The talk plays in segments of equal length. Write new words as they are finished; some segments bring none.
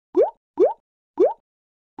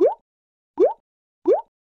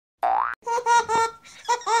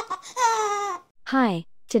Hi,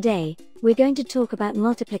 today, we're going to talk about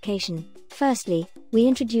multiplication. Firstly, we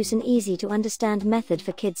introduce an easy to understand method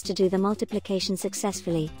for kids to do the multiplication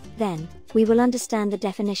successfully. Then, we will understand the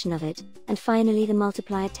definition of it, and finally the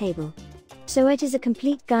multiplier table. So it is a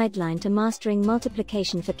complete guideline to mastering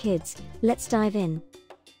multiplication for kids. Let's dive in.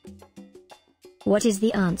 What is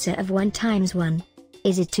the answer of 1 times 1?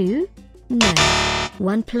 Is it 2? No.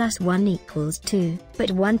 1 plus 1 equals 2,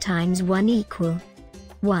 but 1 times 1 equal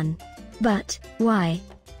 1. But, why?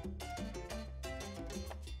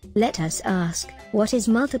 Let us ask, what is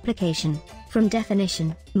multiplication? From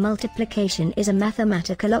definition, multiplication is a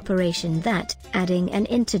mathematical operation that, adding an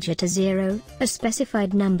integer to 0, a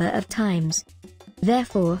specified number of times.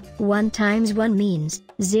 Therefore, 1 times 1 means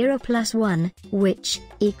 0 plus 1, which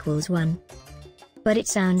equals 1. But it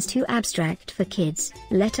sounds too abstract for kids.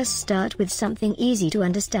 Let us start with something easy to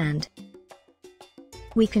understand.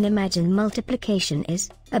 We can imagine multiplication is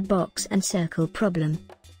a box and circle problem.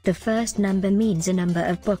 The first number means a number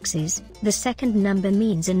of boxes, the second number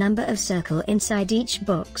means a number of circle inside each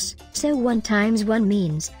box. So 1 times 1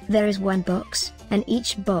 means there is 1 box, and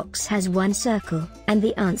each box has 1 circle, and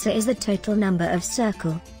the answer is the total number of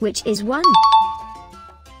circle, which is 1.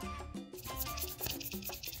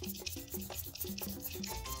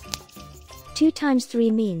 Two times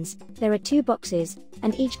 3 means there are 2 boxes,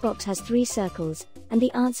 and each box has 3 circles, and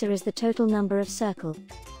the answer is the total number of circle,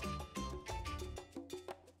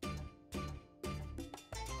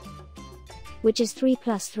 which is 3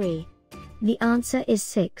 plus 3. The answer is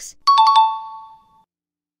 6.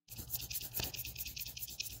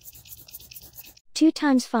 Two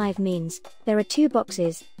times 5 means there are 2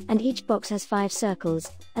 boxes, and each box has 5 circles,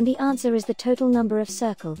 and the answer is the total number of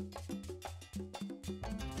circle,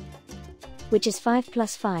 which is 5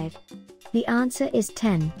 plus 5. The answer is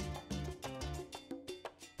 10.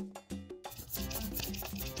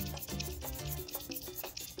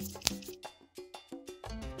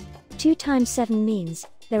 Two times 7 means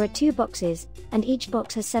there are 2 boxes, and each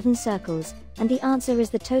box has 7 circles, and the answer is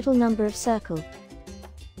the total number of circle,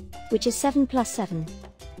 which is 7 plus 7.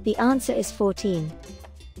 The answer is 14.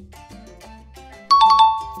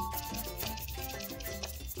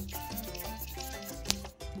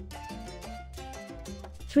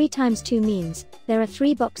 Three times 2 means there are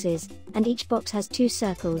 3 boxes, and each box has 2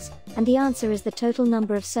 circles, and the answer is the total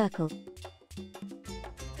number of circle,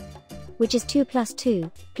 which is 2 plus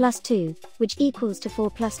 2, which equals to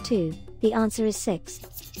 4 plus 2, the answer is 6.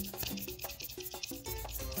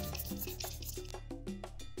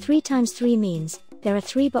 3 times 3 means there are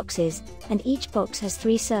 3 boxes, and each box has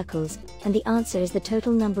 3 circles, and the answer is the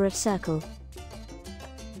total number of circle,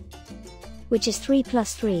 which is 3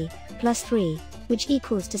 plus 3, which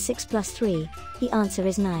equals to 6 plus 3, the answer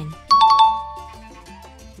is 9.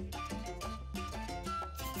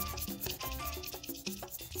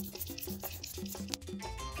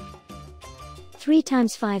 3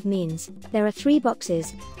 times 5 means there are 3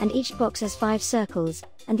 boxes, and each box has 5 circles,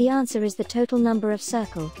 and the answer is the total number of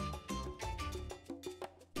circle,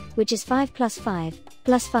 which is 5 plus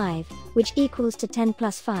 5, which equals to 10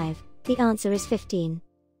 plus 5, the answer is 15.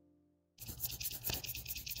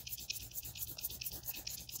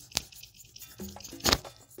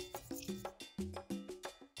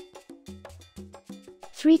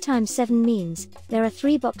 3 times 7 means there are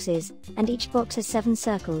 3 boxes, and each box has 7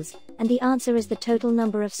 circles, and the answer is the total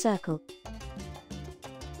number of circle,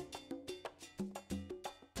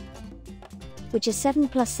 which is 7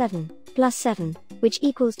 plus 7, which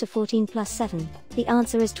equals to 14 plus 7, the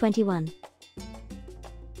answer is 21.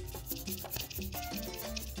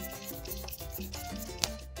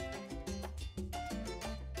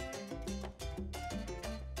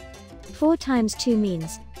 4 times 2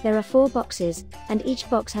 means there are 4 boxes, and each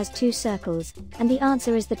box has 2 circles, and the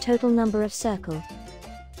answer is the total number of circle,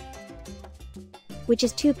 which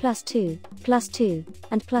is 2 plus 2,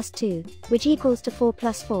 and plus 2, which equals to 4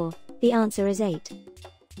 plus 4, the answer is 8.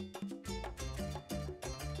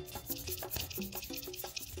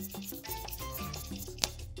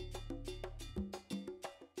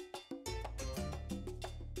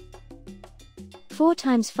 4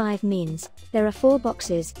 times 5 means there are 4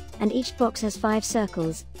 boxes, and each box has 5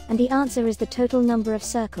 circles, and the answer is the total number of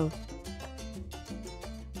circle,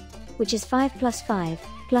 which is 5 plus 5,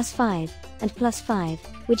 and plus 5,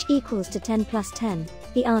 which equals to 10 plus 10,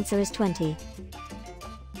 the answer is 20.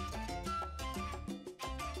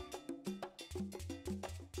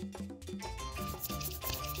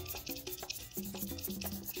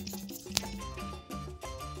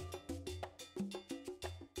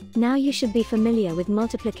 Now you should be familiar with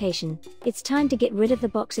multiplication. It's time to get rid of the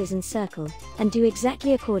boxes and circle, and do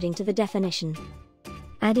exactly according to the definition.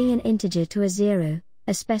 adding an integer to a zero,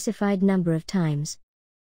 a specified number of times.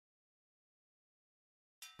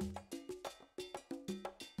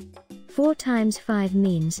 Four times 5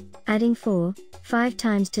 means, adding 4, 5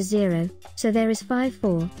 times to 0, so there is 5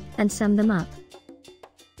 4, and sum them up.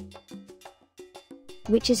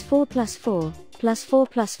 Which is 4 plus 4, plus 4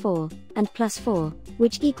 plus 4, and plus 4,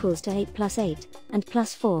 which equals to 8 plus 8, and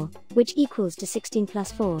plus 4, which equals to 16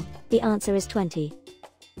 plus 4, the answer is 20.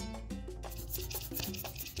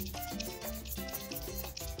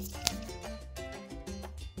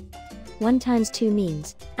 One times 2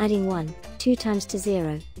 means, adding 1, 2 times to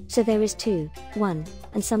 0, so there is 2, 1,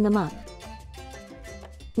 and sum them up.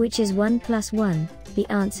 Which is 1 plus 1, the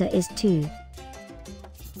answer is 2.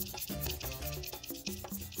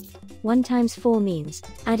 1 times 4 means,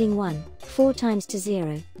 adding 1, 4 times to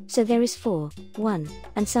 0, so there is 4, 1,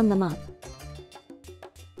 and sum them up.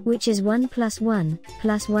 Which is 1 plus 1,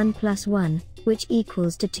 plus 1 plus 1, which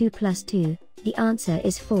equals to 2 plus 2, the answer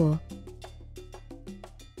is 4.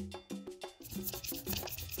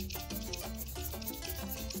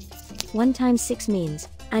 1 times 6 means,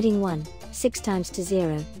 adding 1, 6 times to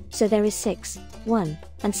 0, so there is 6, 1,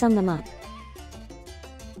 and sum them up.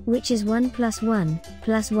 Which is 1 plus 1,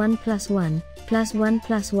 plus 1 plus 1, plus 1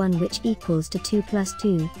 plus 1 which equals to 2 plus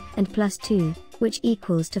 2, and plus 2, which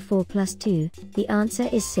equals to 4 plus 2, the answer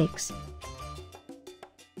is 6.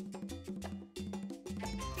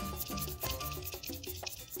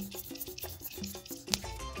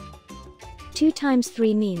 Two times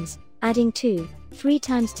 3 means, adding 2, 3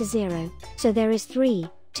 times to 0, so there is 3,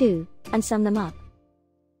 2, and sum them up.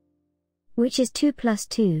 Which is 2 plus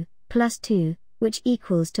 2, plus 2, which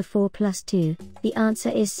equals to 4 plus 2, the answer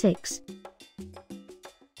is 6.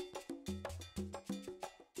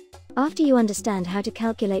 After you understand how to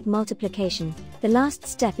calculate multiplication, the last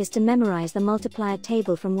step is to memorize the multiplier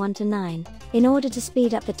table from 1 to 9. In order to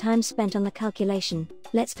speed up the time spent on the calculation,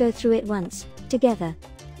 let's go through it once, together.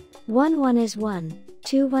 1 1 is 1,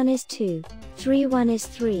 2 1 is 2, 3 1 is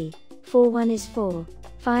 3, 4 1 is 4,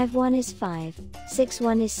 5 1 is 5, 6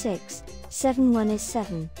 1 is 6, 7 1 is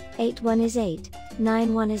 7, 8 1 is 8,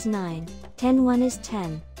 9 1 is 9, 10 1 is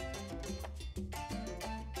 10.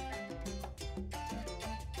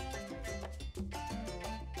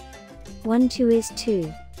 One 2 is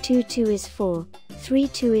 2, 2 2 is 4, 3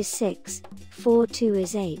 2 is 6, 4 2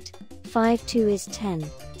 is 8, 5 2 is 10,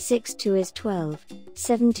 6 2 is 12,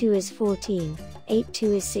 7 2 is 14, 8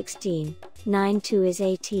 2 is 16, 9 2 is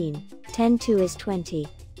 18, 10 2 is 20.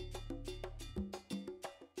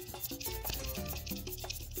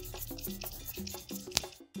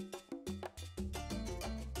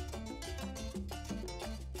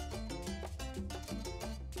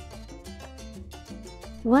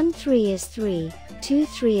 One 3 is 3, 2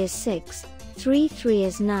 3 is 6, 3 3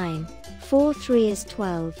 is 9, 4 3 is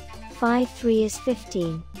 12, 5 3 is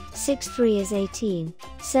 15, 6 3 is 18,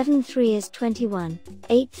 7 3 is 21,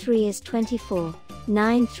 8 3 is 24,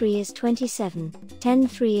 9 3 is 27, 10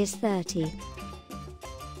 3 is 30.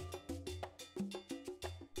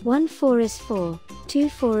 1 4 is 4, 2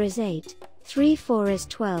 4 is 8, 3 4 is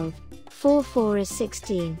 12, 4 4 is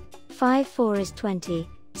 16, 5 4 is 20,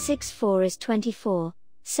 6 4 is 24,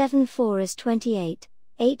 7 4 is 28,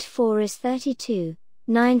 8 4 is 32,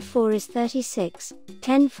 9 4 is 36,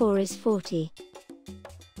 10 4 is 40.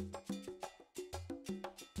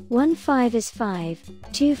 1 5 is 5,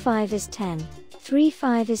 2 5 is 10, 3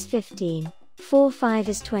 5 is 15, 4 5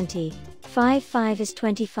 is 20, 5 5 is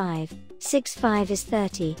 25, 6 5 is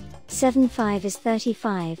 30, 7 5 is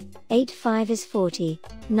 35, 8 5 is 40,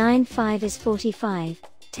 9 5 is 45,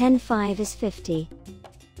 10 5 is 50.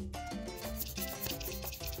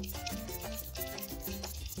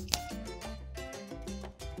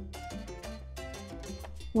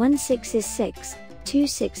 1 6 is 6, 2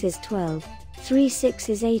 6 is 12, 3 6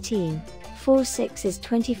 is 18, 4 6 is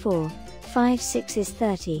 24, 5 6 is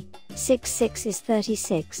 30, 6 6 is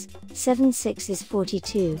 36, 7 6 is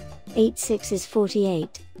 42, 8 6 is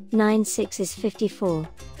 48, 9 6 is 54,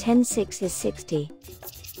 10 6 is 60.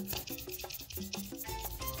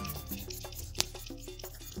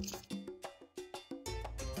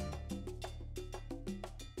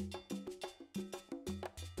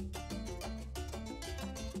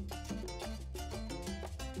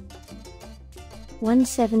 One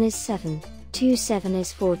 7 is 7, 2 7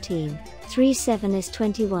 is 14, 3 7 is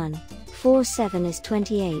 21, 4 7 is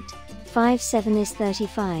 28, 5 7 is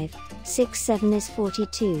 35, 6 7 is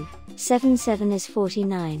 42, 7 7 is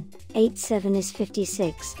 49, 8 7 is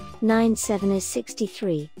 56, 9 7 is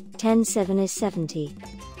 63, 10 7 is 70.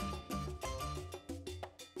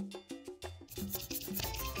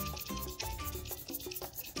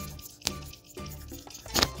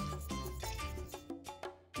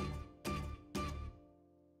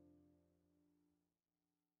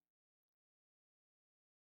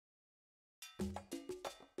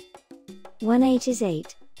 1 8 is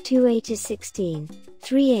 8, 2 8 is 16,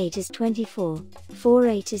 3 8 is 24, 4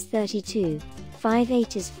 8 is 32, 5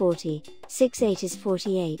 8 is 40, 6 8 is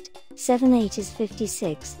 48, 7 8 is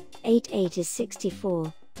 56, 8 8 is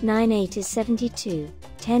 64, 9 8 is 72,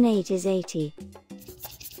 10 8 is 80.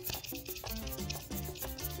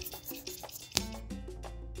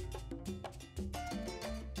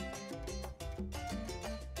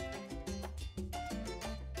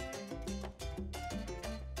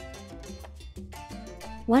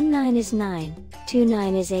 One 9 is 9, 2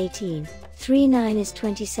 9 is 18, 3 9 is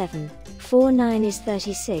 27, 4 9 is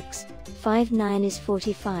 36, 5 9 is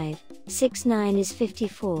 45, 6 9 is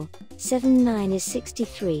 54, 7 9 is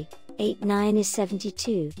 63, 8 9 is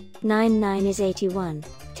 72, 9 9 is 81,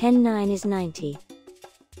 10 9 is 90.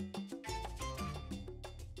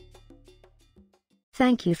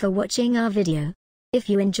 Thank you for watching our video. If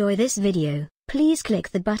you enjoy this video, please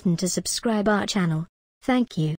click the button to subscribe our channel. Thank you.